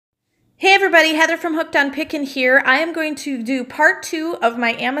Hey everybody, Heather from Hooked on Pickin' here. I am going to do part 2 of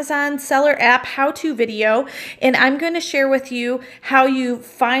my Amazon seller app how-to video, and I'm going to share with you how you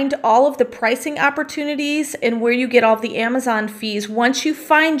find all of the pricing opportunities and where you get all of the Amazon fees once you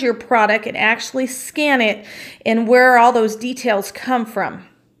find your product and actually scan it, and where all those details come from.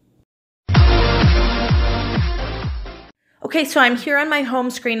 Okay, so I'm here on my home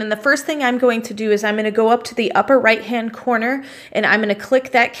screen, and the first thing I'm going to do is I'm going to go up to the upper right-hand corner, and I'm going to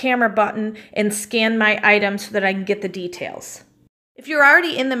click that camera button and scan my item so that I can get the details. If you're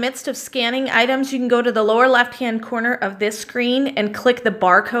already in the midst of scanning items, you can go to the lower left-hand corner of this screen and click the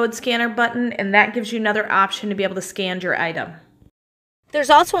barcode scanner button, and that gives you another option to be able to scan your item. There's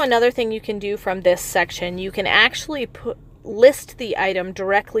also another thing you can do from this section. You can actually list the item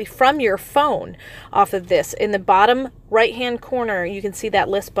directly from your phone off of this. In the bottom right hand corner you can see that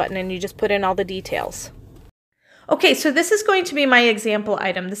list button, and you just put in all the details. Okay, so this is going to be my example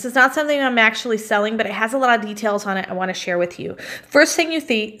item. This is not something I'm actually selling, but it has a lot of details on it I want to share with you. First thing you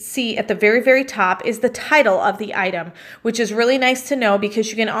see at the very top is the title of the item, which is really nice to know because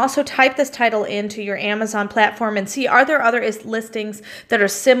you can also type this title into your Amazon platform and see, are there other listings that are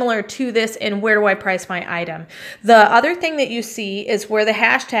similar to this, and where do I price my item? The other thing that you see is where the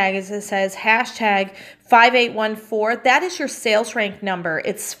hashtag is. It says hashtag 5814. That is your sales rank number.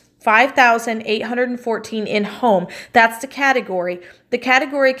 It's 5,814 in home. That's the category. The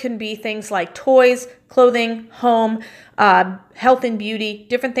category can be things like toys, clothing, home, health and beauty,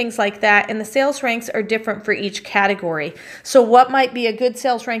 different things like that. And the sales ranks are different for each category. So what might be a good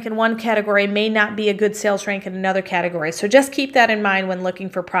sales rank in one category may not be a good sales rank in another category. So just keep that in mind when looking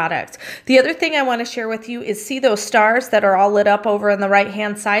for products. The other thing I want to share with you is, see those stars that are all lit up over on the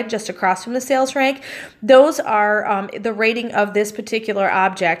right-hand side just across from the sales rank? Those are the rating of this particular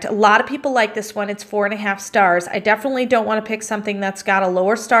object. A lot of people like this one. It's 4.5 stars. I definitely don't want to pick something that's got a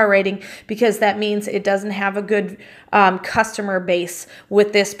lower star rating, because that means it doesn't have a good customer base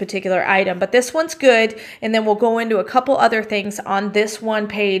with this particular item. But this one's good, and then we'll go into a couple other things on this one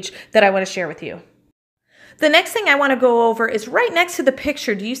page that I want to share with you. The next thing I want to go over is right next to the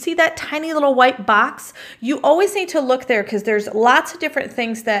picture. Do you see that tiny little white box? You always need to look there because there's lots of different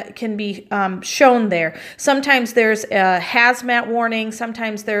things that can be shown there. Sometimes there's a hazmat warning,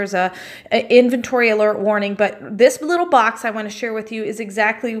 sometimes there's a inventory alert warning, but this little box I want to share with you is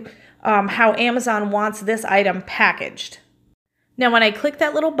exactly how Amazon wants this item packaged. Now, when I click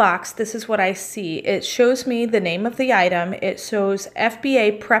that little box, this is what I see. It shows me the name of the item. It shows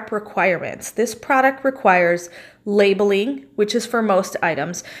FBA prep requirements. This product requires labeling, which is for most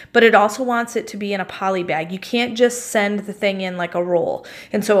items, but it also wants it to be in a poly bag. You can't just send the thing in like a roll.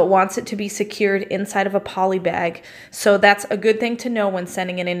 And so it wants it to be secured inside of a poly bag. So that's a good thing to know when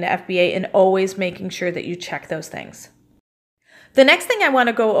sending it into FBA, and always making sure that you check those things. The next thing I want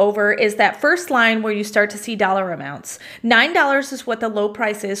to go over is that first line where you start to see dollar amounts. $9 is what the low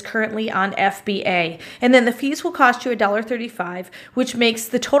price is currently on FBA. And then the fees will cost you $1.35, which makes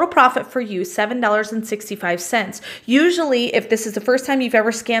the total profit for you $7.65. Usually, if this is the first time you've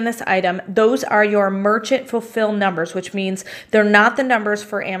ever scanned this item, those are your merchant fulfill numbers, which means they're not the numbers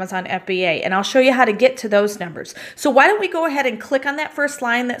for Amazon FBA. And I'll show you how to get to those numbers. So why don't we go ahead and click on that first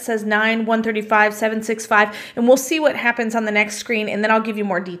line that says 9, 135, 765, and we'll see what happens on the next screen, and then I'll give you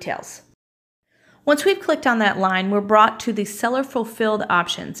more details. Once we've clicked on that line, we're brought to the seller fulfilled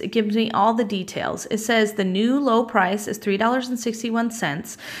options. It gives me all the details. It says the new low price is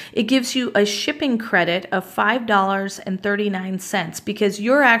 $3.61. It gives you a shipping credit of $5.39 because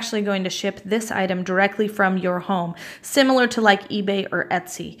you're actually going to ship this item directly from your home, similar to like eBay or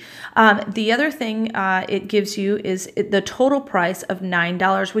Etsy. The other thing it gives you is the total price of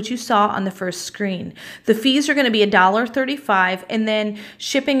 $9, which you saw on the first screen. The fees are going to be $1.35, and then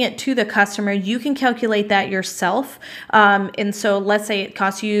shipping it to the customer, you can calculate that yourself. And so let's say it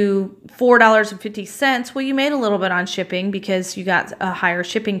costs you $4.50. Well, you made a little bit on shipping because you got a higher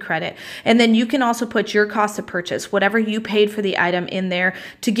shipping credit. And then you can also put your cost of purchase, whatever you paid for the item, in there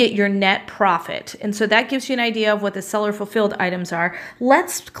to get your net profit. And so that gives you an idea of what the seller fulfilled items are.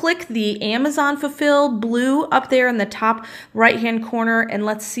 Let's click the Amazon fulfilled blue up there in the top right-hand corner, and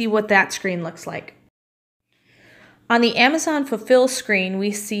let's see what that screen looks like. On the Amazon Fulfill screen,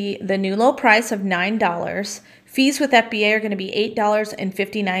 we see the new low price of $9. Fees with FBA are going to be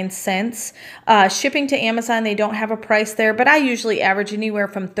 $8.59. Shipping to Amazon, they don't have a price there, but I usually average anywhere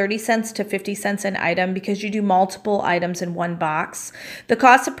from 30 cents to 50 cents an item because you do multiple items in one box. The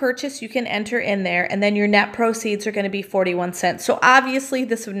cost of purchase you can enter in there, and then your net proceeds are going to be 41 cents. So obviously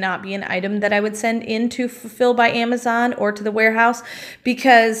this would not be an item that I would send in to Fulfill by Amazon or to the warehouse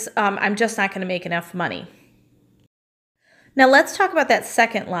because I'm just not going to make enough money. Now let's talk about that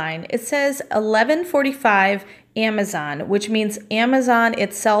second line. It says 1145 Amazon, which means Amazon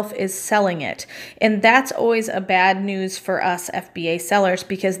itself is selling it. And that's always a bad news for us FBA sellers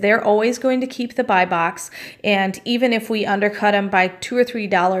because they're always going to keep the buy box. And even if we undercut them by $2 or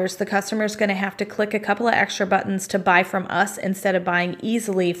 $3, the customer is going to have to click a couple of extra buttons to buy from us instead of buying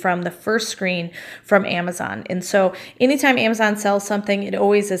easily from the first screen from Amazon. And so anytime Amazon sells something, it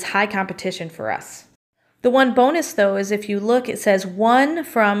always is high competition for us. The one bonus though is if you look, it says 1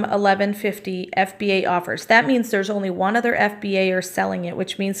 from 1150 FBA offers. That means there's only one other FBAer selling it,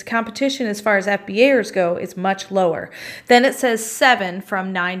 which means competition as far as FBAers go is much lower. Then it says 7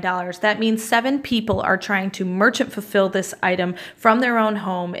 from $9. That means 7 people are trying to merchant fulfill this item from their own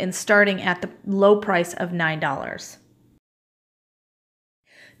home and starting at the low price of $9.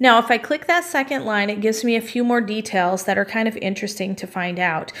 Now, if I click that second line, it gives me a few more details that are kind of interesting to find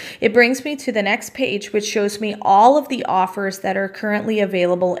out. It brings me to the next page, which shows me all of the offers that are currently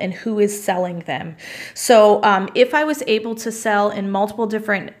available and who is selling them. So if I was able to sell in multiple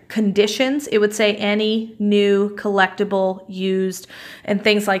different conditions, it would say any, new, collectible, used, and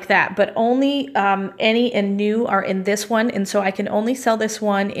things like that. But only any and new are in this one. And so I can only sell this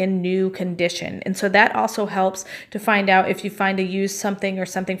one in new condition. And so that also helps to find out if you find a used something or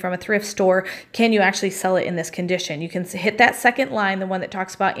something from a thrift store, can you actually sell it in this condition? You can hit that second line, the one that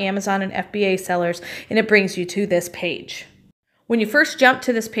talks about Amazon and FBA sellers, and it brings you to this page. When you first jump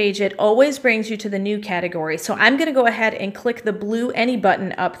to this page, it always brings you to the new category. So I'm going to go ahead and click the blue any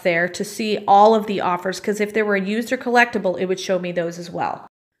button up there to see all of the offers, because if there were a used or collectible, it would show me those as well.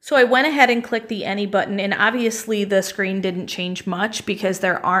 So I went ahead and clicked the any button, and obviously the screen didn't change much because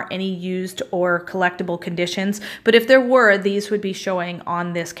there aren't any used or collectible conditions. But if there were, these would be showing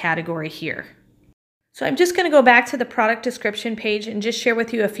on this category here. So I'm just going to go back to the product description page and just share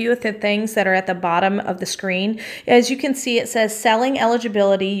with you a few of the things that are at the bottom of the screen. As you can see, it says selling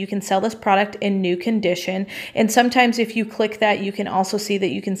eligibility. You can sell this product in new condition. And sometimes if you click that, you can also see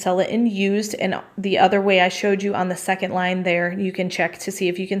that you can sell it in used. And the other way I showed you on the second line there, you can check to see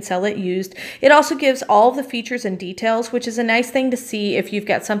if you can sell it used. It also gives all of the features and details, which is a nice thing to see. If you've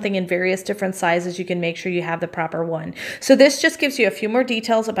got something in various different sizes, you can make sure you have the proper one. So this just gives you a few more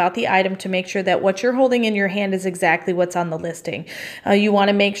details about the item to make sure that what you're holding in your hand is exactly what's on the listing. You want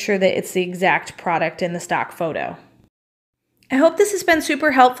to make sure that it's the exact product in the stock photo. I hope this has been super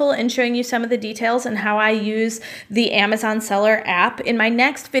helpful in showing you some of the details and how I use the Amazon Seller app. In my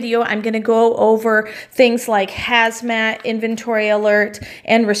next video, I'm going to go over things like hazmat, inventory alert,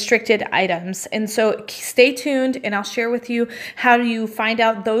 and restricted items. And so stay tuned and I'll share with you how you find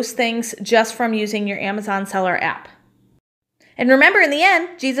out those things just from using your Amazon Seller app. And remember, in the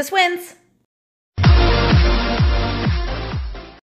end, Jesus wins.